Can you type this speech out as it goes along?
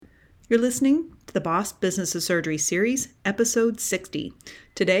You're listening to the Boss Business of Surgery series, episode 60.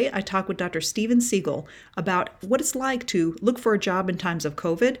 Today, I talk with Dr. Steven Siegal about what it's like to look for a job in times of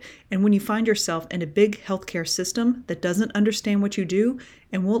COVID and when you find yourself in a big healthcare system that doesn't understand what you do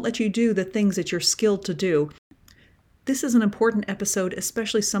and won't let you do the things that you're skilled to do. This is an important episode,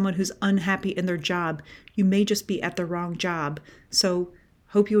 especially someone who's unhappy in their job. You may just be at the wrong job. So,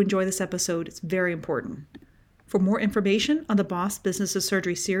 hope you enjoy this episode. It's very important. For more information on the Boss Business of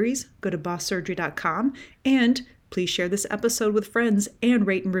Surgery series, go to bosssurgery.com and please share this episode with friends and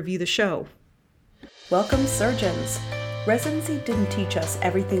rate and review the show. Welcome, surgeons. Residency didn't teach us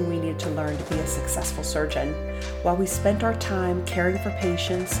everything we needed to learn to be a successful surgeon. While we spent our time caring for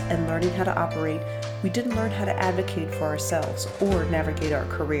patients and learning how to operate, we didn't learn how to advocate for ourselves or navigate our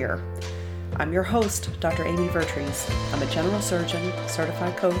career. I'm your host, Dr. Amy Vertrees. I'm a general surgeon,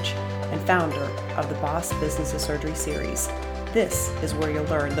 certified coach, and founder of the Boss Business of Surgery series. This is where you'll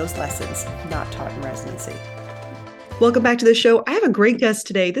learn those lessons not taught in residency. Welcome back to the show. I have a great guest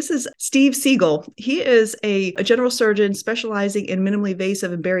today. This is Steve Siegal. He is a general surgeon specializing in minimally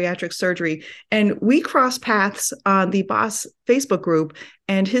invasive and bariatric surgery. And we crossed paths on the Boss Facebook group,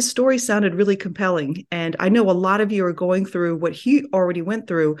 and his story sounded really compelling. And I know a lot of you are going through what he already went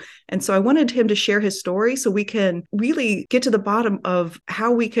through. And so I wanted him to share his story so we can really get to the bottom of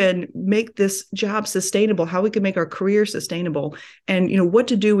how we can make this job sustainable, how we can make our career sustainable, and what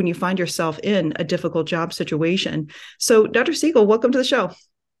to do when you find yourself in a difficult job situation. So, Dr. Siegal, welcome to the show.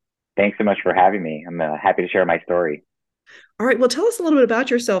 Thanks so much for having me. I'm happy to share my story. All right. Well, tell us a little bit about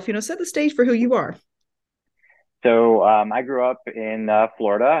yourself. Set the stage for who you are. So I grew up in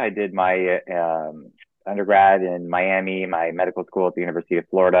Florida. I did my undergrad in Miami, my medical school at the University of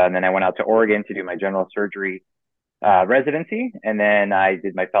Florida. And then I went out to Oregon to do my general surgery residency. And then I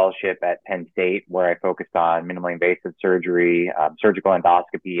did my fellowship at Penn State, where I focused on minimally invasive surgery, surgical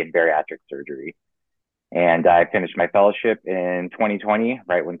endoscopy, and bariatric surgery. And I finished my fellowship in 2020,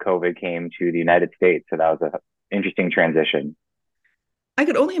 right when COVID came to the United States. So that was an interesting transition. I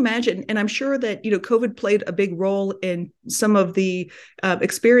could only imagine, and I'm sure that COVID played a big role in some of the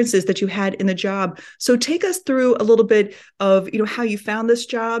experiences that you had in the job. So take us through a little bit of how you found this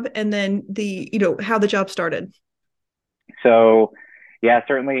job, and then how the job started. So, yeah,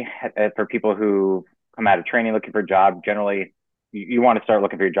 certainly for people who come out of training looking for a job, generally you want to start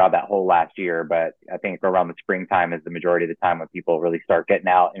looking for your job that whole last year. But I think around the springtime is the majority of the time when people really start getting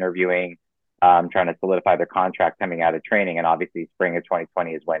out, interviewing, trying to solidify their contract coming out of training. And obviously spring of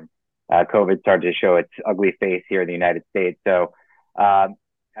 2020 is when COVID started to show its ugly face here in the United States. So I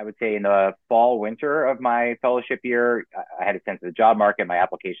would say in the fall, winter of my fellowship year, I had a sense of the job market, my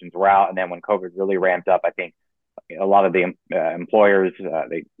applications were out. And then when COVID really ramped up, I think a lot of the employers,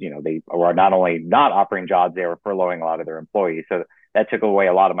 they were not only not offering jobs, they were furloughing a lot of their employees. So that took away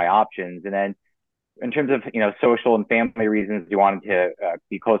a lot of my options. And then in terms of, social and family reasons, we wanted to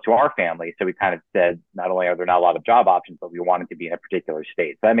be close to our family. So we kind of said, not only are there not a lot of job options, but we wanted to be in a particular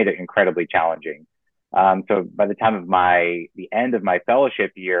state. So that made it incredibly challenging. So by the time of the end of my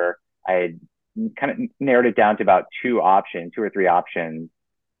fellowship year, I had kind of narrowed it down to about two or three options.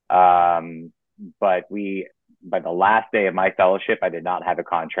 But by the last day of my fellowship, I did not have a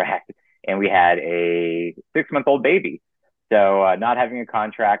contract, and we had a 6-month-old baby. So not having a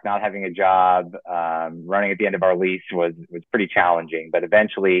contract, not having a job, running at the end of our lease was pretty challenging. But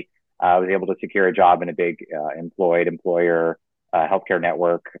eventually, I was able to secure a job in a big employer healthcare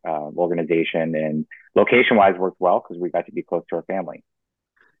network organization, and location-wise worked well because we got to be close to our family.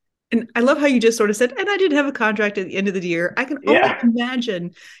 And I love how you just sort of said, and I didn't have a contract at the end of the year. I can only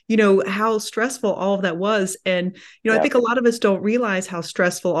imagine, how stressful all of that was. And, I think a lot of us don't realize how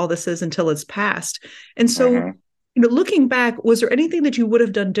stressful all this is until it's passed. And so, looking back, was there anything that you would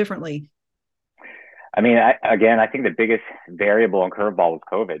have done differently? I mean, I think the biggest variable and curveball was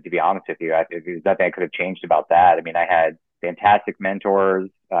COVID, to be honest with you. There's nothing I could have changed about that. I mean, I had fantastic mentors,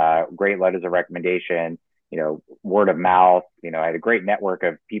 great letters of recommendation, word of mouth. I had a great network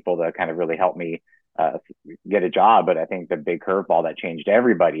of people that kind of really helped me get a job. But I think the big curveball that changed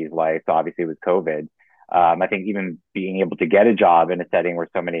everybody's life, obviously, was COVID. I think even being able to get a job in a setting where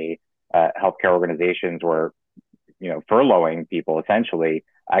so many healthcare organizations were furloughing people, essentially,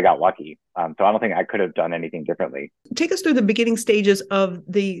 I got lucky. So I don't think I could have done anything differently. Take us through the beginning stages of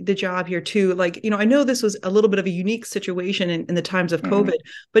the job here too. I know this was a little bit of a unique situation in the times of COVID,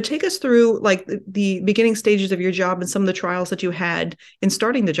 but take us through the beginning stages of your job and some of the trials that you had in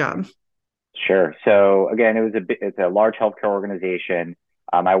starting the job. Sure. So again, it's a large healthcare organization.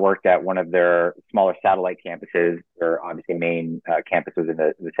 I worked at one of their smaller satellite campuses. Their obviously main campus was in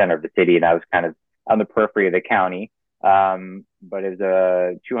the center of the city, and I was kind of on the periphery of the county. But it was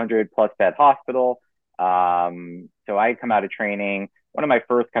a 200 plus bed hospital. So I come out of training. One of my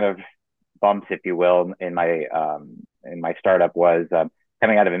first kind of bumps, if you will, in my startup was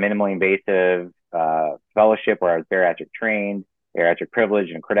coming out of a minimally invasive fellowship where I was bariatric trained, bariatric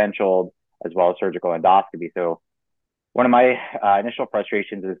privileged and credentialed, as well as surgical endoscopy. So one of my initial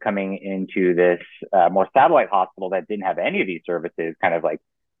frustrations is coming into this more satellite hospital that didn't have any of these services, kind of like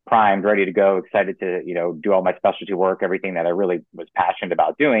primed, ready to go, excited to, do all my specialty work, everything that I really was passionate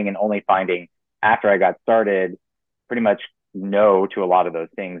about doing, and only finding after I got started, pretty much no to a lot of those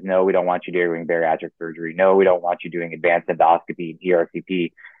things. No, we don't want you doing bariatric surgery. No, we don't want you doing advanced endoscopy,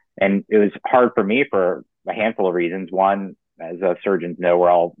 ERCP. And it was hard for me for a handful of reasons. One, as surgeons know, we're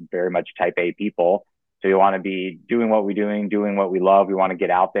all very much type A people. So we want to be doing what we're doing what we love. We want to get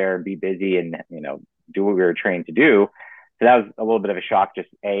out there and be busy and, do what we were trained to do. So that was a little bit of a shock, just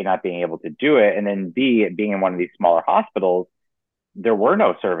A, not being able to do it. And then B, being in one of these smaller hospitals, there were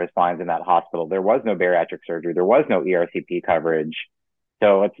no service lines in that hospital. There was no bariatric surgery. There was no ERCP coverage.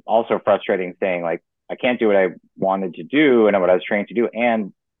 So it's also frustrating saying, like, I can't do what I wanted to do and what I was trained to do.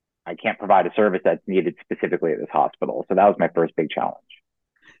 And I can't provide a service that's needed specifically at this hospital. So that was my first big challenge.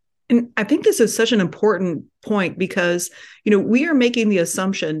 And I think this is such an important point because, we are making the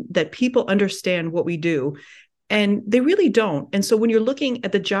assumption that people understand what we do, and they really don't. And so when you're looking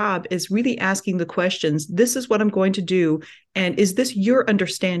at the job is really asking the questions, this is what I'm going to do. And is this your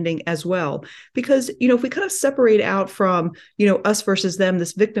understanding as well? Because, if we kind of separate out from, us versus them,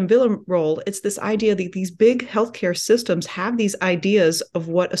 this victim villain role, it's this idea that these big healthcare systems have these ideas of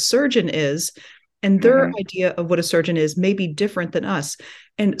what a surgeon is. And their idea of what a surgeon is may be different than us.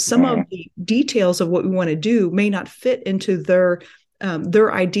 And some of the details of what we want to do may not fit into their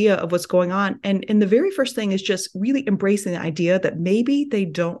idea of what's going on. And the very first thing is just really embracing the idea that maybe they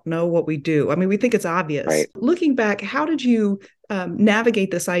don't know what we do. I mean, we think it's obvious. Right. Looking back, how did you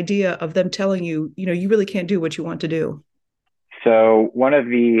navigate this idea of them telling you, you really can't do what you want to do? So one of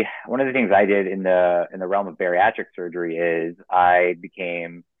the things I did in the realm of bariatric surgery is I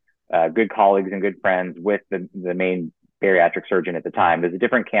became good colleagues and good friends with the main bariatric surgeon at the time. There's a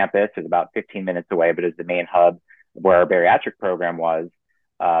different campus. It's about 15 minutes away, but it's the main hub where our bariatric program was.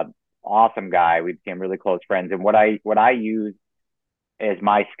 Awesome guy. We became really close friends. And what I used as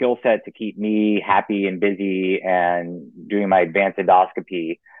my skill set to keep me happy and busy and doing my advanced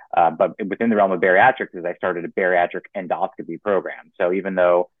endoscopy, but within the realm of bariatrics, is I started a bariatric endoscopy program. So even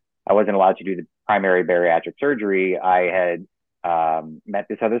though I wasn't allowed to do the primary bariatric surgery, I had met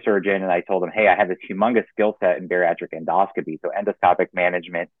this other surgeon and I told him, hey, I have this humongous skill set in bariatric endoscopy. So endoscopic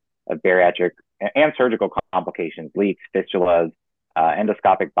management of bariatric and surgical complications, leaks, fistulas,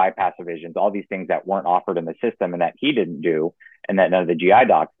 endoscopic bypass revisions, all these things that weren't offered in the system and that he didn't do and that none of the GI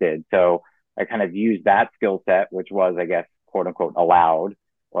docs did. So I kind of used that skill set, which was, I guess, quote unquote, allowed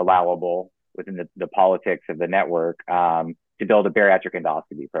or allowable within the politics of the network, to build a bariatric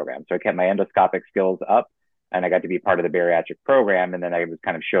endoscopy program. So I kept my endoscopic skills up and I got to be part of the bariatric program. And then I was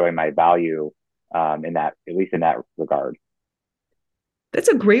kind of showing my value in that, at least in that regard. That's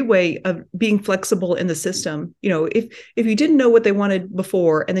a great way of being flexible in the system. If you didn't know what they wanted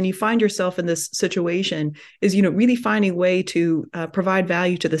before, and then you find yourself in this situation, is really finding a way to provide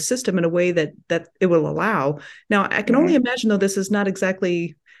value to the system in a way that it will allow. Now, I can only imagine, though, this is not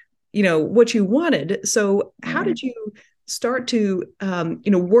exactly what you wanted. So, how did you start to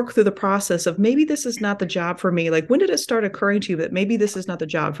work through the process of maybe this is not the job for me? Like, when did it start occurring to you that maybe this is not the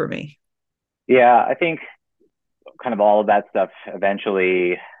job for me? Yeah, I think kind of all of that stuff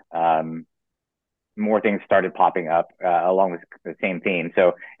eventually, more things started popping up along with the same theme.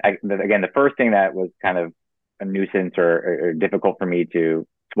 So again, the first thing that was kind of a nuisance or difficult for me to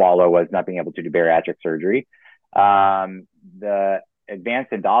swallow was not being able to do bariatric surgery. The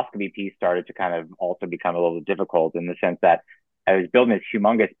advanced endoscopy piece started to kind of also become a little difficult in the sense that I was building this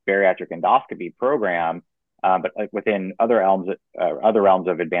humongous bariatric endoscopy program, but like within other realms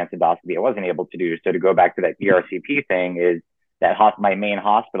of advanced endoscopy, I wasn't able to do. So to go back to that ERCP thing, is that my main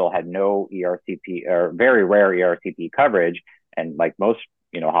hospital had no ERCP or very rare ERCP coverage, and like most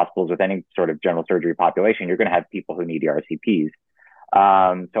hospitals with any sort of general surgery population, you're going to have people who need ERCPs.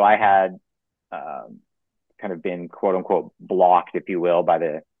 So I had kind of been quote unquote blocked, if you will, by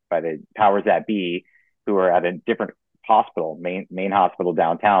the powers that be, who are at a different hospital, main hospital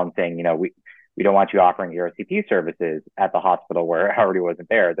downtown, saying, we don't want you offering ERCP services at the hospital where I already wasn't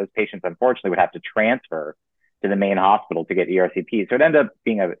there. Those patients, unfortunately, would have to transfer to the main hospital to get ERCP. So it ended up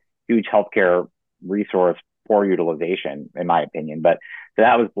being a huge healthcare resource, poor utilization, in my opinion. But so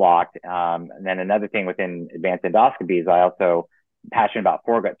that was blocked. And then another thing within advanced endoscopy is I also am passionate about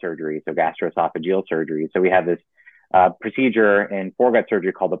foregut surgery, so gastroesophageal surgery. So we have this procedure in foregut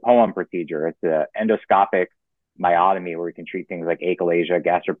surgery called the POEM procedure. It's an endoscopic myotomy where we can treat things like achalasia,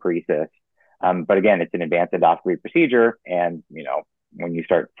 gastroparesis. But again, it's an advanced endoscopy procedure. And, when you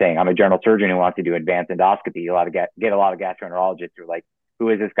start saying, I'm a general surgeon who wants to do advanced endoscopy, you get a lot of gastroenterologists who are like, who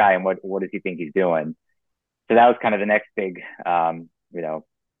is this guy and what does he think he's doing? So that was kind of the next big,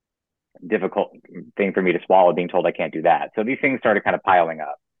 difficult thing for me to swallow, being told I can't do that. So these things started kind of piling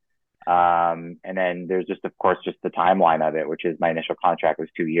up. And then there's just, of course, just the timeline of it, which is my initial contract was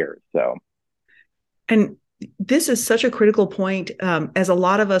 2 years. So, And this is such a critical point, as a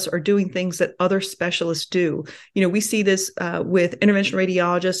lot of us are doing things that other specialists do. We see this with interventional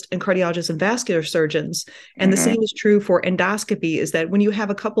radiologists and cardiologists and vascular surgeons. And the same is true for endoscopy, is that when you have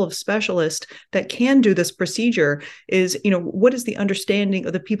a couple of specialists that can do this procedure, what is the understanding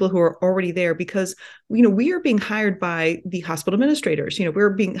of the people who are already there? Because, we are being hired by the hospital administrators, we're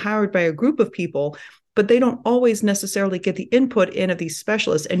being hired by a group of people, but they don't always necessarily get the input in of these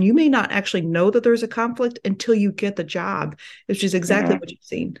specialists. And you may not actually know that there's a conflict until you get the job, which is exactly what you've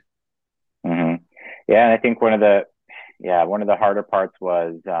seen. Yeah. And I think one of the harder parts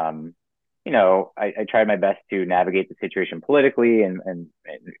was, I tried my best to navigate the situation politically and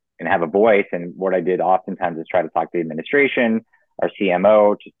have a voice. And what I did oftentimes is try to talk to the administration, our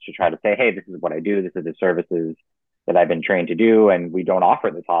CMO, to try to say, hey, this is what I do. This is the services that I've been trained to do, and we don't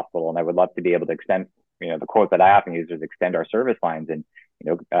offer this hospital. And I would love to be able to extend, the quote that I often use is extend our service lines and,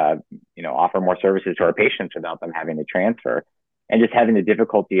 offer more services to our patients without them having to transfer. And just having the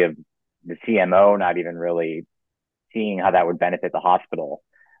difficulty of the CMO not even really seeing how that would benefit the hospital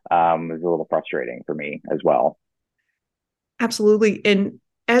was a little frustrating for me as well. Absolutely. And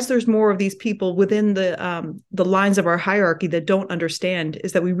as there's more of these people within the lines of our hierarchy that don't understand,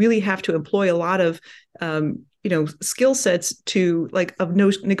 is that we really have to employ a lot of skill sets of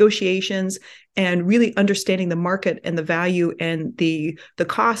negotiations and really understanding the market and the value and the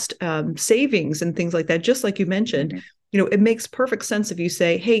cost savings and things like that. Just like you mentioned, it makes perfect sense if you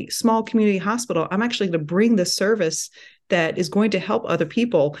say, hey, small community hospital, I'm actually going to bring this service that is going to help other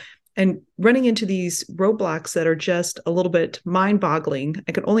people. And running into these roadblocks that are just a little bit mind-boggling,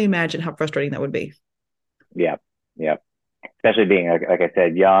 I can only imagine how frustrating that would be. Yeah. Especially being, like I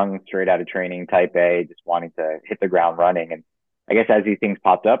said, young, straight out of training, type A, just wanting to hit the ground running. And I guess as these things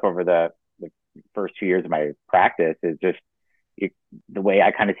popped up over the first 2 years of my practice, is just the way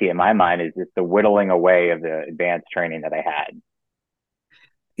I kind of see it in my mind is just the whittling away of the advanced training that I had.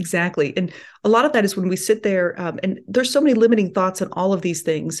 Exactly. And a lot of that is when we sit there, and there's so many limiting thoughts on all of these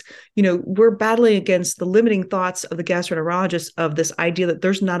things. We're battling against the limiting thoughts of the gastroenterologist of this idea that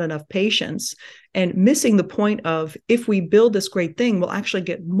there's not enough patients, and missing the point of, if we build this great thing, we'll actually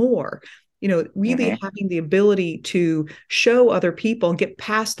get more. Really having the ability to show other people and get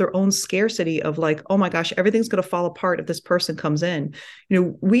past their own scarcity of like, oh my gosh, everything's going to fall apart if this person comes in.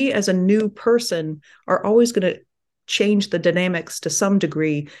 We as a new person are always going to change the dynamics to some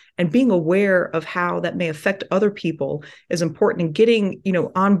degree, and being aware of how that may affect other people is important, and getting,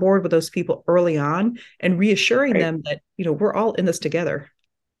 on board with those people early on and reassuring them that, we're all in this together.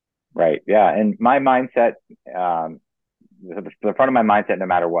 Right. Yeah. And my mindset, the front of my mindset, no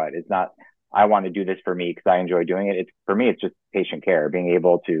matter what, is not, I want to do this for me because I enjoy doing it. It's for me, it's just patient care, being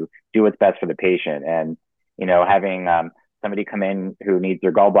able to do what's best for the patient. And, having somebody come in who needs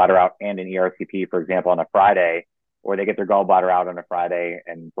their gallbladder out and an ERCP, for example, on a Friday, or they get their gallbladder out on a Friday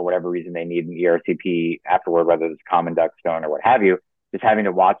and for whatever reason they need an ERCP afterward, whether it's common duct stone or what have you, just having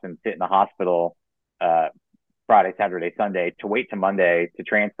to watch them sit in the hospital Friday, Saturday, Sunday, to wait to Monday to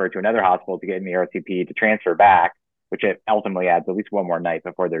transfer to another hospital to get an ERCP, to transfer back, which it ultimately adds at least one more night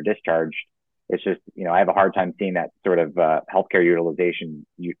before they're discharged. It's just, I have a hard time seeing that sort of healthcare utilization,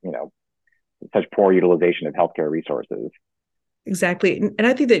 such poor utilization of healthcare resources. Exactly. And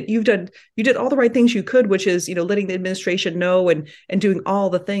I think that you did all the right things you could, which is, letting the administration know and doing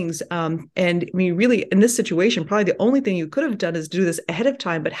all the things. And I mean, really, in this situation, probably the only thing you could have done is do this ahead of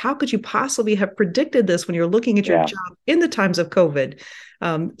time. But how could you possibly have predicted this when you're looking at your job in the times of COVID?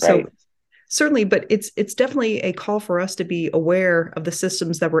 So certainly, but it's definitely a call for us to be aware of the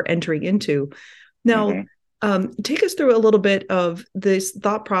systems that we're entering into. Now, take us through a little bit of this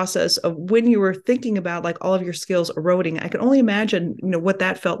thought process of when you were thinking about like all of your skills eroding. I can only imagine, what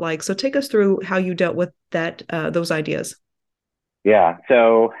that felt like. So take us through how you dealt with that, those ideas. Yeah.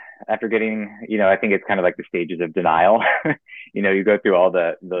 So after getting, I think it's kind of like the stages of denial. You go through all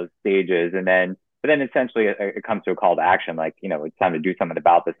those stages, but then essentially it comes to a call to action. Like, it's time to do something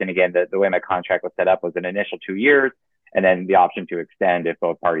about this. And again, the way my contract was set up was an initial 2 years, and then the option to extend if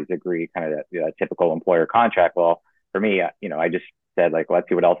both parties agree, kind of the typical employer contract. Well, for me, I just said, like, let's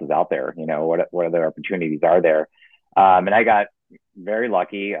see what else is out there. What other opportunities are there? And I got very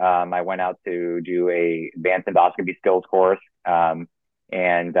lucky. I went out to do a advanced endoscopy skills course.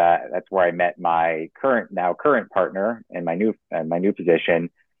 And that's where I met my current partner in my new position.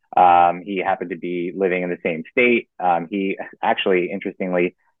 He happened to be living in the same state. He actually,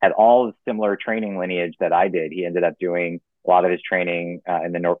 interestingly, had all the similar training lineage that I did. He ended up doing a lot of his training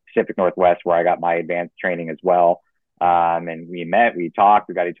in the Pacific Northwest, where I got my advanced training as well. And we met, we talked,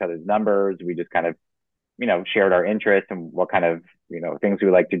 we got each other's numbers. We just kind of, shared our interests and what kind of, things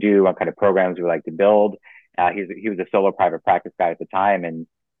we like to do, what kind of programs we like to build. He was a solo private practice guy at the time, and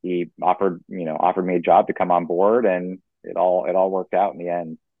he offered me a job to come on board, and it all worked out in the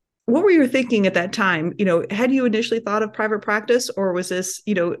end. What were you thinking at that time? Had you initially thought of private practice, or was this,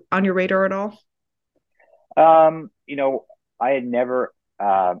 on your radar at all? I had never,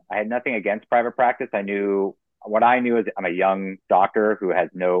 I had nothing against private practice. What I knew is I'm a young doctor who has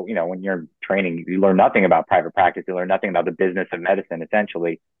no, when you're training, you learn nothing about private practice. You learn nothing about the business of medicine,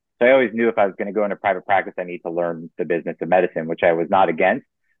 essentially. So I always knew if I was going to go into private practice, I need to learn the business of medicine, which I was not against.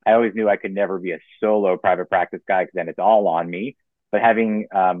 I always knew I could never be a solo private practice guy because then it's all on me. But having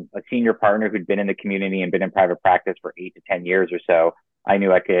a senior partner who'd been in the community and been in private practice for 8 to 10 years or so, I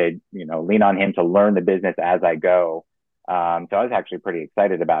knew I could, lean on him to learn the business as I go. So I was actually pretty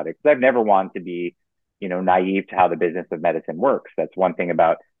excited about it because I've never wanted to be, naive to how the business of medicine works. That's one thing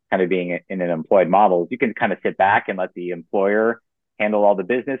about kind of being in an employed model is you can kind of sit back and let the employer handle all the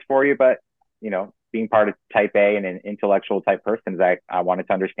business for you. But, being part of type A and an intellectual type person, I wanted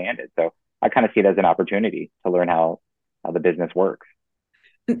to understand it. So I kind of see it as an opportunity to learn how the business works.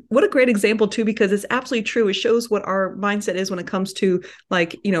 What a great example too, because it's absolutely true. It shows what our mindset is when it comes to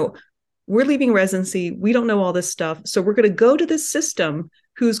we're leaving residency. We don't know all this stuff. So we're going to go to this system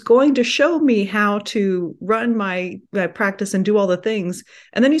who's going to show me how to run my practice and do all the things.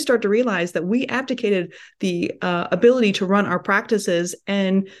 And then you start to realize that we abdicated the ability to run our practices.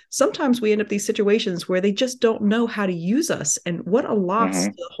 And sometimes we end up these situations where they just don't know how to use us. And what a loss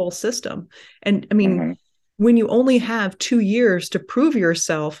to the whole system. And I mean, when you only have 2 years to prove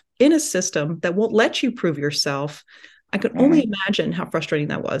yourself in a system that won't let you prove yourself, I could only imagine how frustrating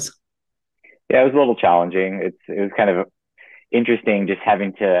that was. Yeah, it was a little challenging. It was kind of interesting just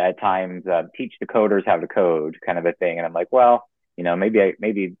having to at times teach the coders how to code, kind of a thing. And I'm like, well,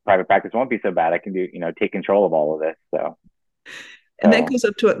 maybe private practice won't be so bad. I can do, take control of all of this. And that goes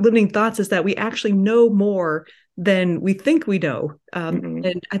up to limiting thoughts is that we actually know more than we think we know.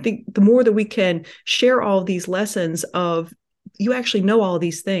 And I think the more that we can share all of these lessons of you actually know all of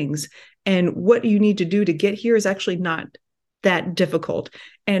these things and what you need to do to get here is actually not that difficult.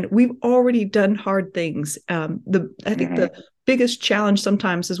 And we've already done hard things. I think the biggest challenge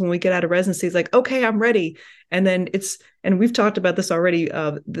sometimes is when we get out of residency, it's like, okay, I'm ready. And then and we've talked about this already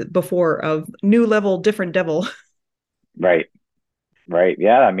before of new level, different devil. Right. Right.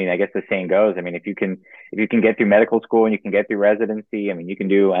 Yeah. I mean, I guess the saying goes, I mean, if you can get through medical school and you can get through residency, I mean, you can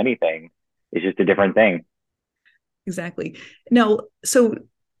do anything. It's just a different thing. Exactly. Now, so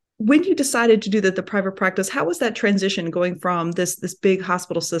when you decided to do the private practice, how was that transition going from this big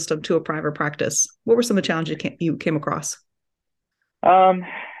hospital system to a private practice? What were some of the challenges you came across?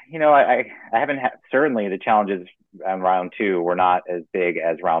 I haven't had, certainly the challenges on round two were not as big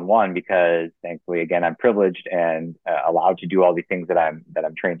as round one because thankfully, again, I'm privileged and allowed to do all these things that I'm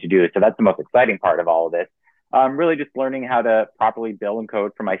trained to do. So that's the most exciting part of all of this. Really just learning how to properly bill and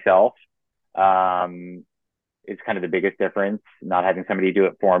code for myself. Is kind of the biggest difference, not having somebody do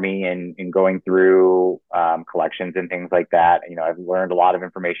it for me and going through collections and things like that. I've learned a lot of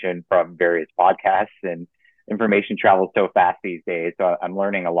information from various podcasts and information travels so fast these days. So I'm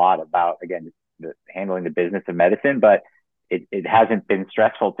learning a lot about, again, handling the business of medicine, but it hasn't been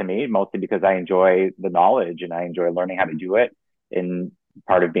stressful to me, mostly because I enjoy the knowledge and I enjoy learning how to do it. And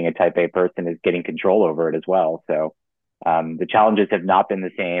part of being a type A person is getting control over it as well. So the challenges have not been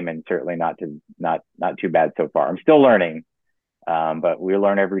the same and certainly not too bad so far. I'm still learning, but we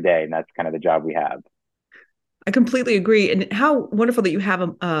learn every day, and that's kind of the job we have. I completely agree. And how wonderful that you have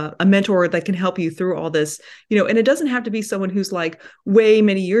a mentor that can help you through all this, and it doesn't have to be someone who's like way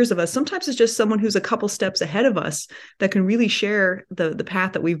many years of us. Sometimes it's just someone who's a couple steps ahead of us that can really share the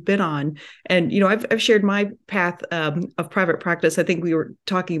path that we've been on. And, I've shared my path of private practice. I think we were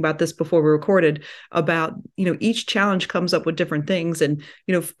talking about this before we recorded about, each challenge comes up with different things. And,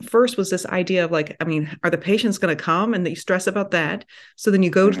 first was this idea of like, I mean, are the patients going to come and you stress about that? So then you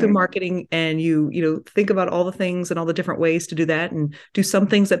go through marketing and you think about all the things and all the different ways to do that and do some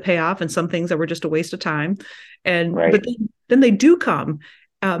things that pay off and some things that were just a waste of time. And, but then they do come.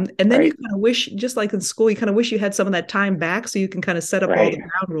 And then you Right. kind of wish, just like in school, you kind of wish you had some of that time back so you can kind of set up all the Right.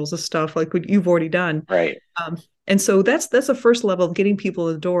 ground rules of stuff like what you've already done. Right. Um, and so that's the first level of getting people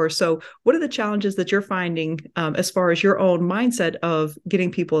in the door. So what are the challenges that you're finding as far as your own mindset of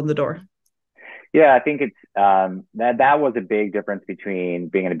getting people in the door? Yeah, I think it's that was a big difference between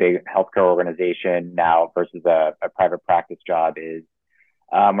being in a big healthcare organization now versus a private practice job is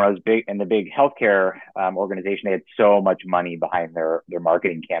where I was big in the big healthcare organization, they had so much money behind their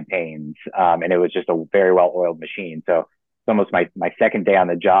marketing campaigns, and it was just a very well oiled machine. So it's almost my second day on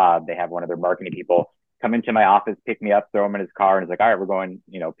the job. They have one of their marketing people come into my office, pick me up, throw him in his car, and it's like, all right, we're going,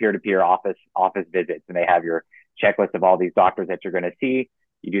 peer to peer office visits, and they have your checklist of all these doctors that you're going to see.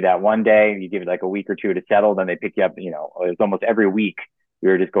 You do that one day, you give it like a week or two to settle, then they pick you up. It was almost every week we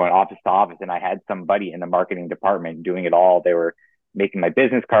were just going office to office, and I had somebody in the marketing department doing it all. They were making my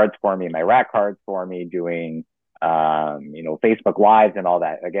business cards for me, my rack cards for me, doing Facebook Lives and all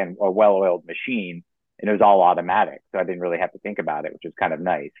that. Again, a well-oiled machine, and it was all automatic, so I didn't really have to think about it, which was kind of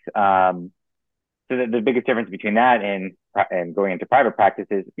nice. So the biggest difference between that and going into private practice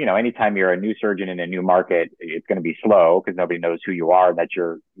is, anytime you're a new surgeon in a new market, it's going to be slow because nobody knows who you are, that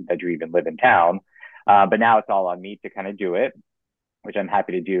you even live in town. But now it's all on me to kind of do it, which I'm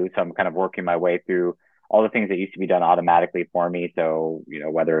happy to do. So I'm kind of working my way through all the things that used to be done automatically for me. So,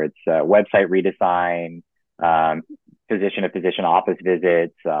 whether it's website redesign, physician to physician office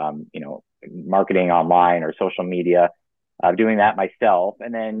visits, marketing online or social media, doing that myself.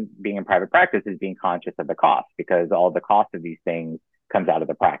 And then being in private practice is being conscious of the cost, because all the cost of these things comes out of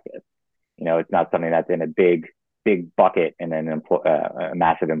the practice. It's not something that's in a big bucket in a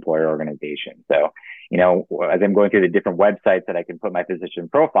massive employer organization. So, as I'm going through the different websites that I can put my physician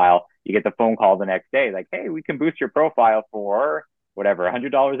profile, you get the phone call the next day, like, hey, we can boost your profile for whatever,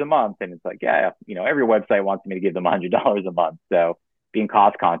 $100 a month. And it's like, yeah, every website wants me to give them $100 a month. So being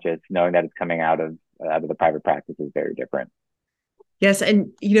cost conscious, knowing that it's coming out of the private practice is very different. Yes.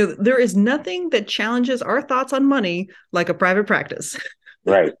 And, there is nothing that challenges our thoughts on money like a private practice.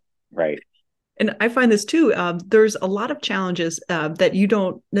 Right. Right. And I find this too. There's a lot of challenges that you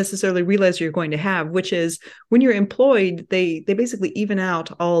don't necessarily realize you're going to have, which is when you're employed, they basically even out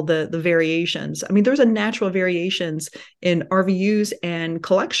all the variations. I mean, there's a natural variations in RVUs and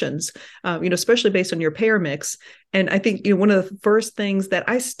collections, especially based on your payer mix. And I think one of the first things that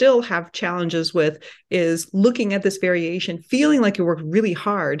I still have challenges with is looking at this variation, feeling like you worked really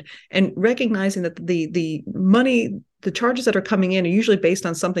hard, and recognizing that the charges that are coming in are usually based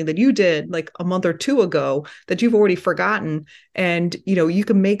on something that you did like a month or two ago that you've already forgotten. And, you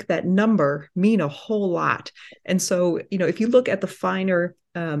can make that number mean a whole lot. And so, if you look at the finer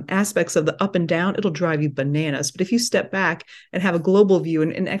aspects of the up and down, it'll drive you bananas. But if you step back and have a global view,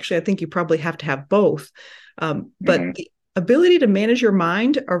 and actually, I think you probably have to have both. But the ability to manage your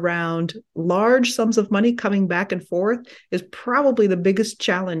mind around large sums of money coming back and forth is probably the biggest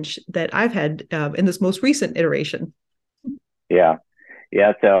challenge that I've had in this most recent iteration. Yeah.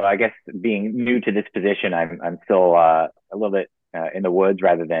 Yeah. So I guess being new to this position, I'm still a little bit in the woods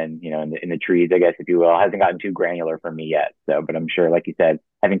rather than, in the trees, I guess, if you will. It hasn't gotten too granular for me yet. So, but I'm sure, like you said,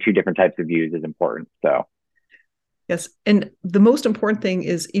 having two different types of views is important. So. Yes. And the most important thing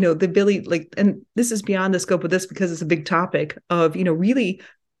is, the ability, and this is beyond the scope of this because it's a big topic of, really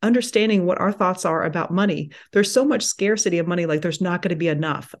understanding what our thoughts are about money. There's so much scarcity of money, like there's not going to be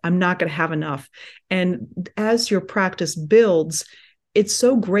enough. I'm not going to have enough. And as your practice builds, it's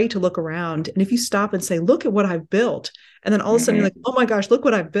so great to look around. And if you stop and say, look at what I've built, and then all of a sudden you're like, oh my gosh, look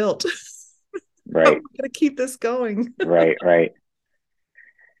what I've built. Right. How am I going to keep this going? Right. Right.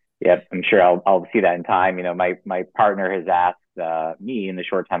 Yep, I'm sure I'll see that in time. My partner has asked me in the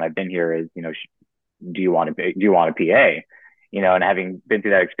short time I've been here is, do you want a PA? And having been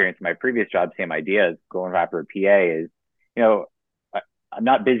through that experience in my previous job, same idea. Is going after a PA is, I'm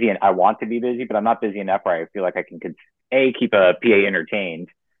not busy and I want to be busy, but I'm not busy enough where I feel like I can keep a PA entertained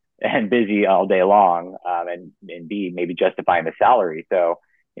and busy all day long, and B, maybe justifying the salary. So,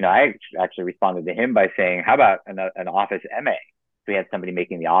 I actually responded to him by saying, how about an office MA? We had somebody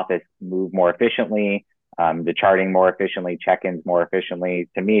making the office move more efficiently, the charting more efficiently, check-ins more efficiently.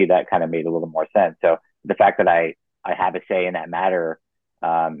 To me, that kind of made a little more sense. So the fact that I have a say in that matter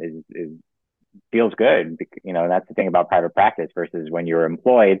is feels good. That's the thing about private practice versus when you're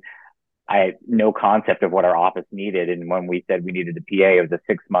employed. I had no concept of what our office needed, and when we said we needed the PA, it was a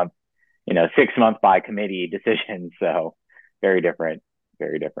 6 month by committee decision. So very different,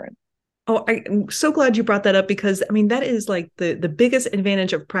 very different. Oh, I'm so glad you brought that up because I mean that is like the biggest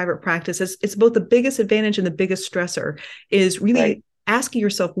advantage of private practice. It's both the biggest advantage and the biggest stressor is really Right. asking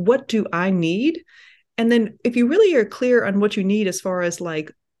yourself, what do I need? And then if you really are clear on what you need as far as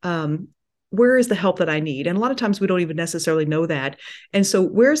like, where is the help that I need? And a lot of times we don't even necessarily know that. And so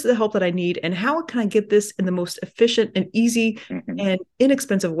where's the help that I need? And how can I get this in the most efficient and easy Mm-hmm. and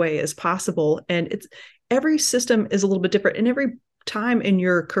inexpensive way as possible? And it's every system is a little bit different, and every time in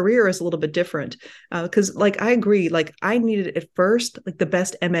your career is a little bit different. Because like I agree, like I needed at first like the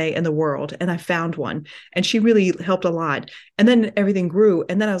best MA in the world, and I found one, and she really helped a lot. And then everything grew,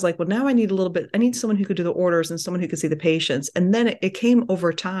 and then I was like, well, now I need a little bit. I need someone who could do the orders and someone who could see the patients. And then it came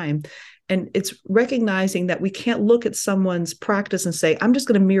over time. And it's recognizing that we can't look at someone's practice and say, I'm just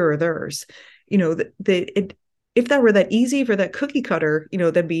going to mirror theirs. You know, if that were that easy for that cookie cutter,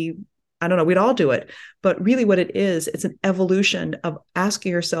 that'd be, I don't know, we'd all do it. But really, what it is, it's an evolution of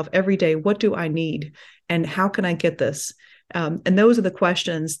asking yourself every day, what do I need? And how can I get this? And those are the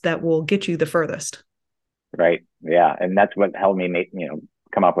questions that will get you the furthest. Right. Yeah. And that's what helped me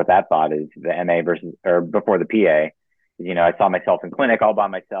come up with that thought is the MA versus, or before the PA. I saw myself in clinic all by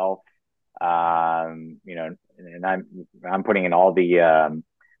myself. And I'm putting in all their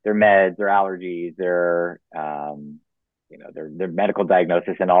meds, their allergies, their medical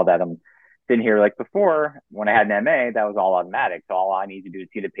diagnosis and all that. I'm sitting here like before when I had an MA, that was all automatic. So all I need to do is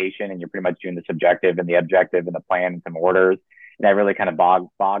see the patient, and you're pretty much doing the subjective and the objective and the plan and some orders. And that really kind of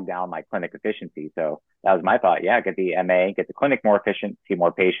bogged down my clinic efficiency. So that was my thought. Yeah, get the MA, get the clinic more efficient, see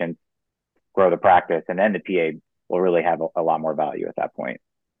more patients, grow the practice, and then the PA will really have a lot more value at that point.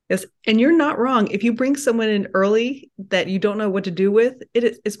 Yes. And you're not wrong. If you bring someone in early that you don't know what to do with,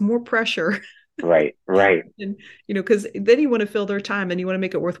 it's more pressure. Right, right, And, because then you want to fill their time and you want to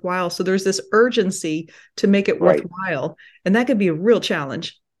make it worthwhile. So there's this urgency to make it right, worthwhile. And that could be a real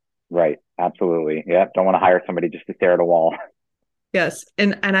challenge. right. Absolutely. Yeah. Don't want to hire somebody just to stare at a wall. Yes.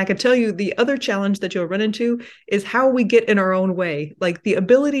 And I can tell you the other challenge that you'll run into is how we get in our own way. Like the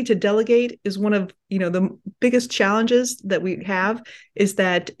ability to delegate is one of, the biggest challenges that we have is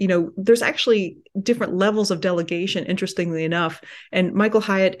that, there's actually different levels of delegation, interestingly enough. And Michael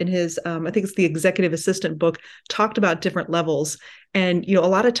Hyatt in his, I think it's the Executive Assistant book, talked about different levels. And, a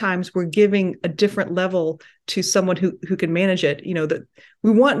lot of times we're giving a different level to someone who can manage it, that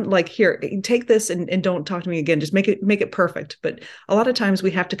we want like, here, take this and don't talk to me again, just make it perfect. But a lot of times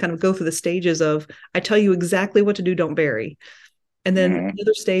we have to kind of go through the stages of, I tell you exactly what to do, don't vary. And then Mm-hmm, the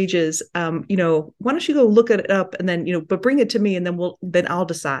other stage is, why don't you go look it up and then, but bring it to me and then I'll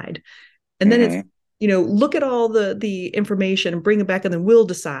decide. And then it's, mm-hmm, look at all the information and bring it back and then we'll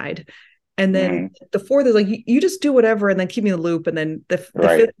decide. And then mm-hmm. the fourth is like, you just do whatever and then keep me in the loop. And then the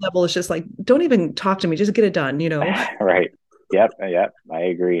Right, fifth level is just like, don't even talk to me, just get it done. right. Yep, yep. I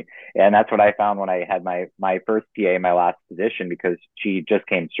agree. And that's what I found when I had my first PA, my last position, because she just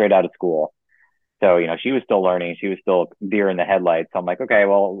came straight out of school. So, she was still learning. She was still deer in the headlights. So I'm like, okay,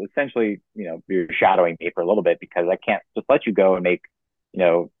 well, essentially, you're shadowing me for a little bit because I can't just let you go and you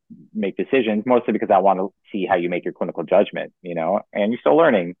know, make decisions, mostly because I want to see how you make your clinical judgment, and you're still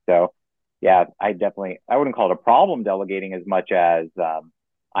learning. So yeah, I wouldn't call it a problem delegating as much as,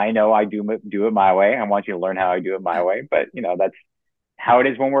 I know I do it my way. I want you to learn how I do it my way, but that's how it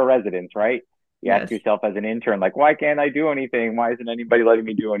is when we're residents, right? You ask Yes. yourself as an intern, like, why can't I do anything? Why isn't anybody letting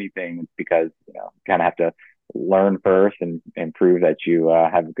me do anything? It's because, you kind of have to learn first and prove that you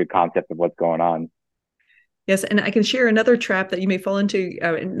have a good concept of what's going on. Yes, and I can share another trap that you may fall into,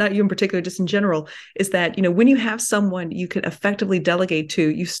 not you in particular, just in general, is that, when you have someone you can effectively delegate to,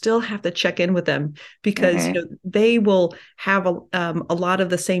 you still have to check in with them because, Mm-hmm. they will have a lot of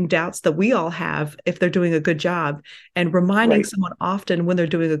the same doubts that we all have if they're doing a good job. And reminding Right. someone often when they're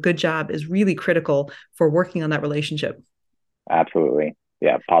doing a good job is really critical for working on that relationship. Absolutely.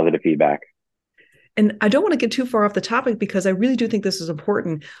 Yeah. Positive feedback. And I don't want to get too far off the topic because I really do think this is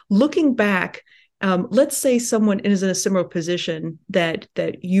important. Looking back, let's say someone is in a similar position that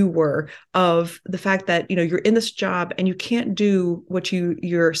you were, of the fact that you're in this job and you can't do what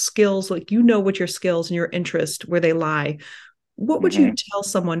your skills, like what your skills and your interest where they lie. What would you Mm-hmm. tell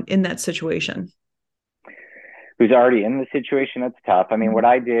someone in that situation? Who's already in the situation, that's tough. I mean, what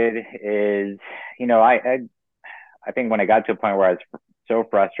I did is, I think when I got to a point where I was so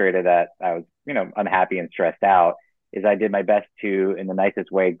frustrated that I was, unhappy and stressed out, is I did my best to, in the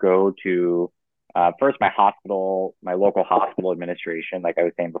nicest way, go to first my local hospital administration, like I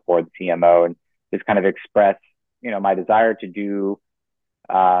was saying before, the CMO, and just kind of express, my desire to do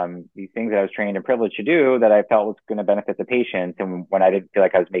these things that I was trained and privileged to do that I felt was going to benefit the patients. And when I didn't feel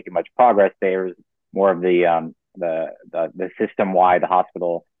like I was making much progress, there was more of the system wide, the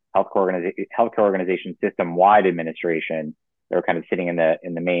hospital healthcare organization system wide administration. They were kind of sitting in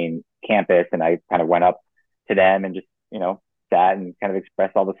the main campus, and I kind of went up to them and just sat and kind of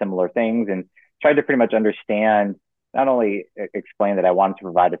expressed all the similar things and tried to pretty much understand, not only explain that I wanted to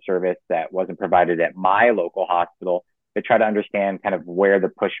provide a service that wasn't provided at my local hospital, but try to understand kind of where the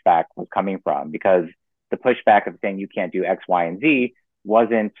pushback was coming from, because the pushback of saying you can't do X, Y, and Z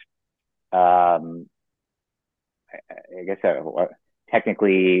wasn't, I guess,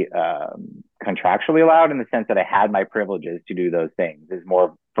 technically contractually allowed, in the sense that I had my privileges to do those things. Is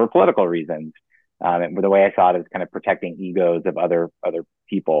more for political reasons. And the way I saw it is kind of protecting egos of other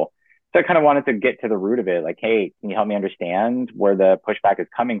people. So I kind of wanted to get to the root of it. Like, hey, can you help me understand where the pushback is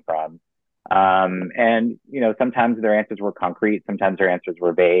coming from? And sometimes their answers were concrete, sometimes their answers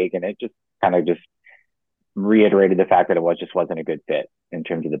were vague, and it just kind of just reiterated the fact that it wasn't a good fit in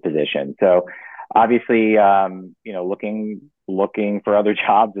terms of the position. So obviously, looking for other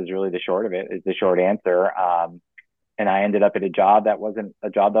jobs is really the short of it, is the short answer. And I ended up at a job that wasn't a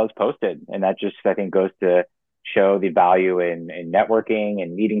job that was posted. And that just, I think, goes to show the value in networking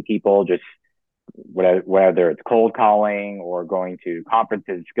and meeting people, just whether it's cold calling or going to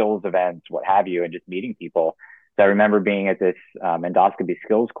conferences, skills events, what have you, and just meeting people. So I remember being at this endoscopy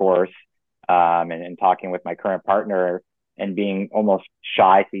skills course, and talking with my current partner, and being almost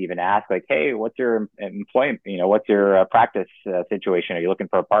shy to even ask, like, hey, what's your employment, what's your practice situation? Are you looking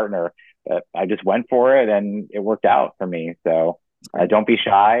for a partner? But I just went for it, and it worked out for me. So don't be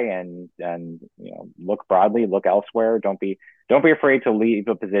shy, and look broadly, look elsewhere. Don't be afraid to leave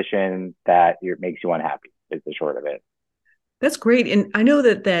a position that makes you unhappy, is the short of it. That's great. And I know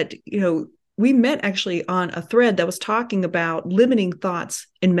that we met actually on a thread that was talking about limiting thoughts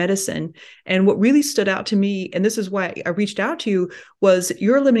in medicine. And what really stood out to me, and this is why I reached out to you, was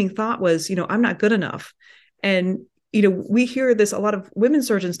your limiting thought was, I'm not good enough. And, we hear this, a lot of women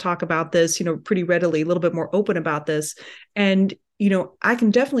surgeons talk about this, pretty readily, a little bit more open about this. And, I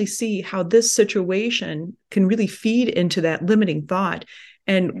can definitely see how this situation can really feed into that limiting thought.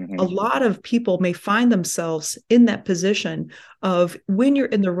 And a lot of people may find themselves in that position of, when you're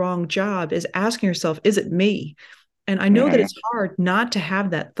in the wrong job, is asking yourself, is it me? And I know that it's hard not to have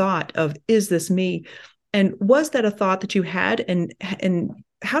that thought of, is this me? And was that a thought that you had? And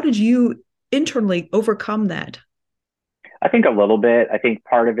how did you internally overcome that? I think a little bit. I think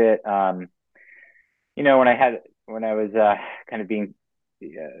part of it, when I was kind of being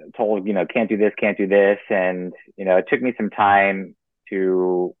told, can't do this, and it took me some time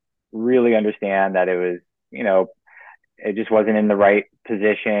to really understand that it was, it just wasn't in the right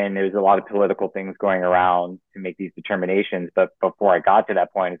position. There was a lot of political things going around to make these determinations. But before I got to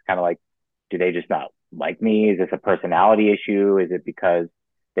that point, it's kind of like, do they just not like me? Is this a personality issue? Is it because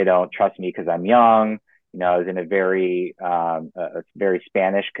they don't trust me because I'm young? I was in a very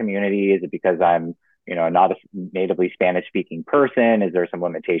Spanish community. Is it because I'm, not a natively Spanish speaking person? Is there some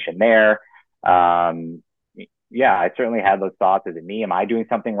limitation there? Yeah, I certainly had those thoughts. Is it me? Am I doing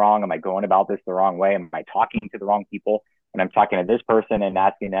something wrong? Am I going about this the wrong way? Am I talking to the wrong people? When I'm talking to this person and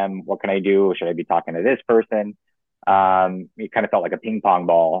asking them, what can I do? Should I be talking to this person? It kind of felt like a ping pong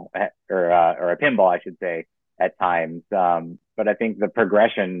ball, or a pinball, I should say, at times. But I think the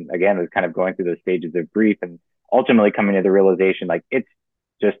progression, again, was kind of going through those stages of grief, and ultimately coming to the realization, like, it's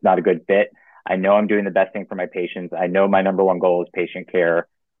just not a good fit. I know I'm doing the best thing for my patients. I know my number one goal is patient care.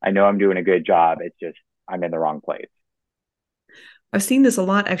 I know I'm doing a good job. It's just, I'm in the wrong place. I've seen this a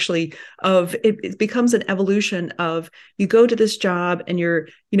lot, actually, of it becomes an evolution of, you go to this job and you're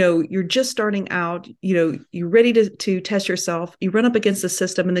just starting out, you're ready to test yourself. You run up against the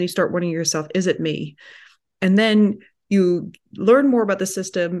system, and then you start wondering yourself, is it me? And then you learn more about the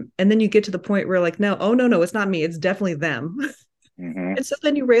system, and then you get to the point where, like, no, oh, no, it's not me. It's definitely them. And so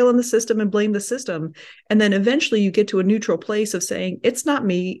then you rail on the system and blame the system. And then eventually you get to a neutral place of saying, it's not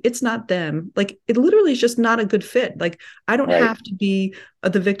me, it's not them. Like, it literally is just not a good fit. Like, I don't have to be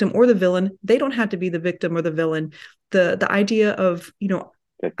the victim or the villain. They don't have to be the victim or the villain. The idea of,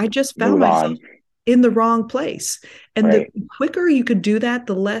 I just found myself in the wrong place. And the quicker you could do that,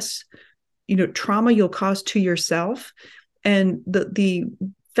 the less, trauma you'll cause to yourself. And the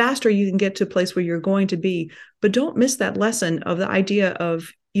faster you can get to a place where you're going to be. But don't miss that lesson of the idea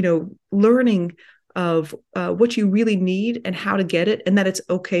of, learning of what you really need and how to get it, and that it's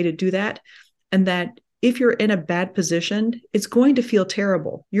okay to do that. And that if you're in a bad position, it's going to feel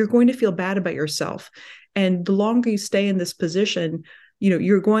terrible. You're going to feel bad about yourself. And the longer you stay in this position,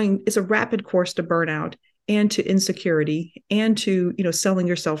 it's a rapid course to burnout and to insecurity and to, selling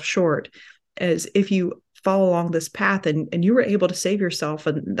yourself short, as if you follow along this path and you were able to save yourself.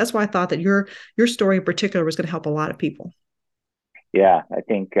 And that's why I thought that your story in particular was going to help a lot of people. Yeah, I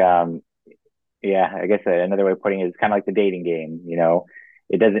think, I guess another way of putting it is kind of like the dating game.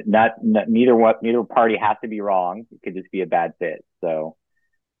 It doesn't, neither party has to be wrong. It could just be a bad fit. So,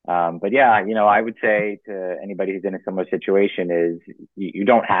 But yeah, I would say to anybody who's in a similar situation is you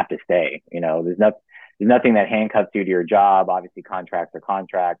don't have to stay. There's nothing that handcuffs you to your job. Obviously, contracts are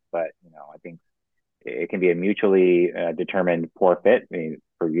contracts, but I think it can be a mutually determined poor fit. I mean,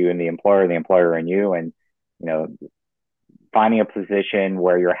 for you and the employer and you, and you know, finding a position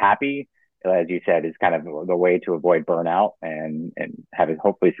where you're happy, as you said, is kind of the way to avoid burnout and have a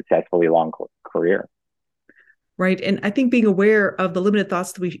hopefully successfully long career. Right. And I think being aware of the limited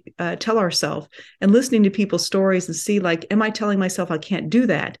thoughts that we tell ourselves and listening to people's stories and see, like, am I telling myself I can't do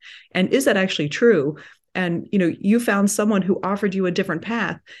that? And is that actually true? And, you found someone who offered you a different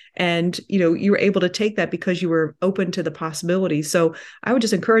path and, you were able to take that because you were open to the possibilities. So I would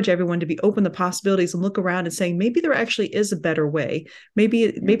just encourage everyone to be open to possibilities and look around and saying, maybe there actually is a better way. Maybe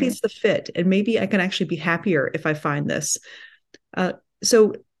it's the fit, and maybe I can actually be happier if I find this.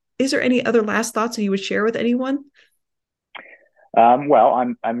 So is there any other last thoughts that you would share with anyone?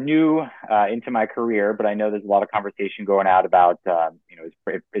 Well, I'm new into my career, but I know there's a lot of conversation going out about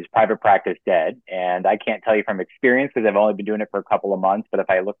is private practice dead? And I can't tell you from experience because I've only been doing it for a couple of months. But if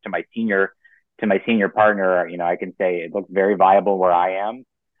I look to my senior partner, I can say it looks very viable where I am.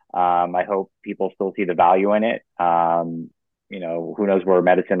 I hope people still see the value in it. Who knows where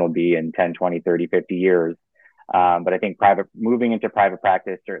medicine will be in 10, 20, 30, 50 years. But I think moving into private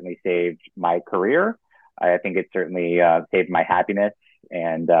practice certainly saved my career. I think it certainly saved my happiness.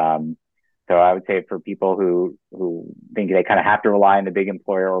 And so I would say for people who think they kind of have to rely on the big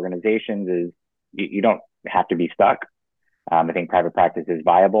employer organizations, is you don't have to be stuck. I think private practice is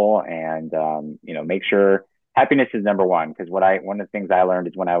viable, and make sure happiness is number one. Because one of the things I learned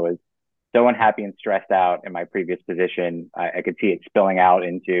is when I was so unhappy and stressed out in my previous position, I could see it spilling out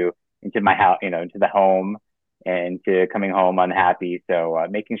into my house, into the home, and to coming home unhappy. So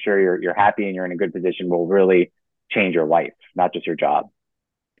making sure you're happy and you're in a good position will really change your life, not just your job.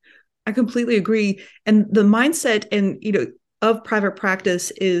 I completely agree. And the mindset and, of private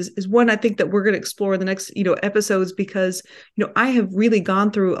practice is one I think that we're going to explore in the next, episodes, because, I have really gone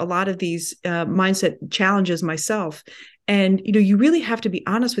through a lot of these mindset challenges myself. And, you really have to be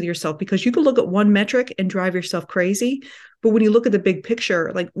honest with yourself, because you can look at one metric and drive yourself crazy. But when you look at the big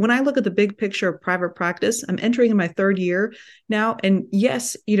picture, like when I look at the big picture of private practice, I'm entering in my third year now. And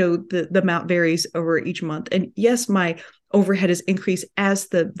yes, the amount varies over each month. And yes, my overhead has increased as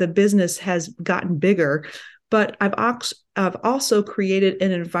the business has gotten bigger. But I've also created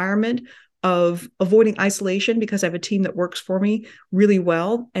an environment of avoiding isolation, because I have a team that works for me really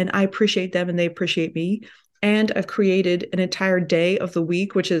well, and I appreciate them and they appreciate me. And I've created an entire day of the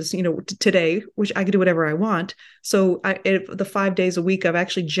week, which is, today, which I can do whatever I want. So the 5 days a week, I've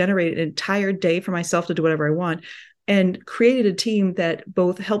actually generated an entire day for myself to do whatever I want, and created a team that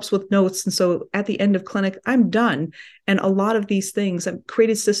both helps with notes. And so at the end of clinic, I'm done. And a lot of these things, I've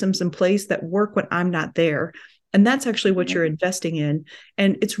created systems in place that work when I'm not there. And that's actually what you're investing in.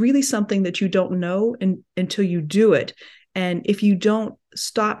 And it's really something that you don't know until you do it. And if you don't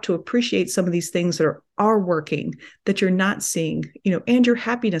stop to appreciate some of these things that are working, that you're not seeing, and your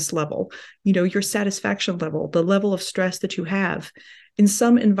happiness level, your satisfaction level, the level of stress that you have. In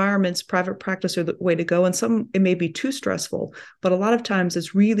some environments, private practice are the way to go. And some, it may be too stressful, but a lot of times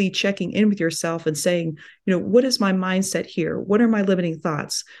it's really checking in with yourself and saying, what is my mindset here? What are my limiting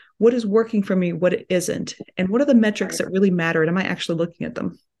thoughts? What is working for me? What isn't? And what are the metrics that really matter? And am I actually looking at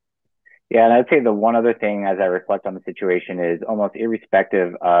them? Yeah, and I'd say the one other thing as I reflect on the situation is almost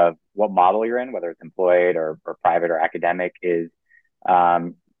irrespective of what model you're in, whether it's employed or private or academic, is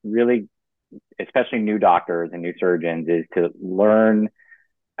really, especially new doctors and new surgeons, is to learn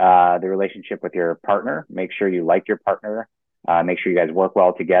the relationship with your partner. Make sure you like your partner. Make sure you guys work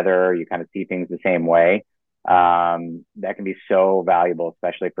well together. You kind of see things the same way. That can be so valuable,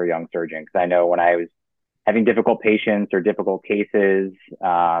 especially for a young surgeon. Because I know when I was having difficult patients or difficult cases,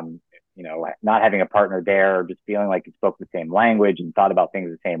 not having a partner there, or just feeling like you spoke the same language and thought about things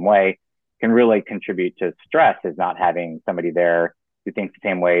the same way, can really contribute to stress, is not having somebody there who thinks the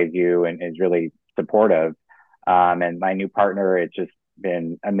same way as you and is really supportive. And my new partner, it's just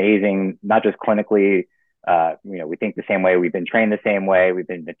been amazing, not just clinically. We think the same way. We've been trained the same way. We've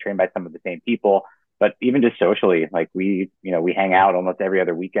been trained by some of the same people, but even just socially, like we hang out almost every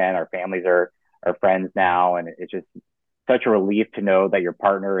other weekend. Our families are friends now. And it's just such a relief to know that your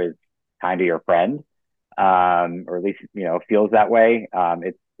partner is kind of your friend, or at least, feels that way.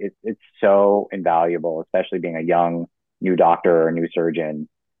 It's so invaluable, especially being a young new doctor or a new surgeon,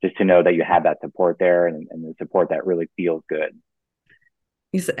 just to know that you have that support there, and the support that really feels good.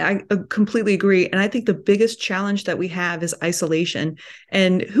 I completely agree. And I think the biggest challenge that we have is isolation.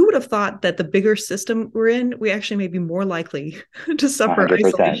 And who would have thought that the bigger system we're in, we actually may be more likely to suffer 100%.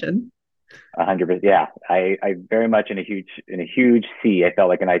 isolation? 100%. Yeah. I very much in a huge sea. I felt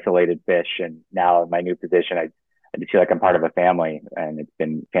like an isolated fish. And now in my new position, I just feel like I'm part of a family, and it's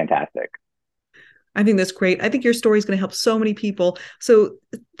been fantastic. I think that's great. I think your story is going to help so many people. So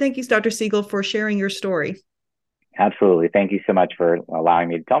thank you, Dr. Siegal, for sharing your story. Absolutely. Thank you so much for allowing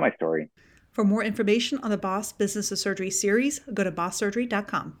me to tell my story. For more information on the Boss Business of Surgery series, go to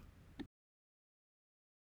bosssurgery.com.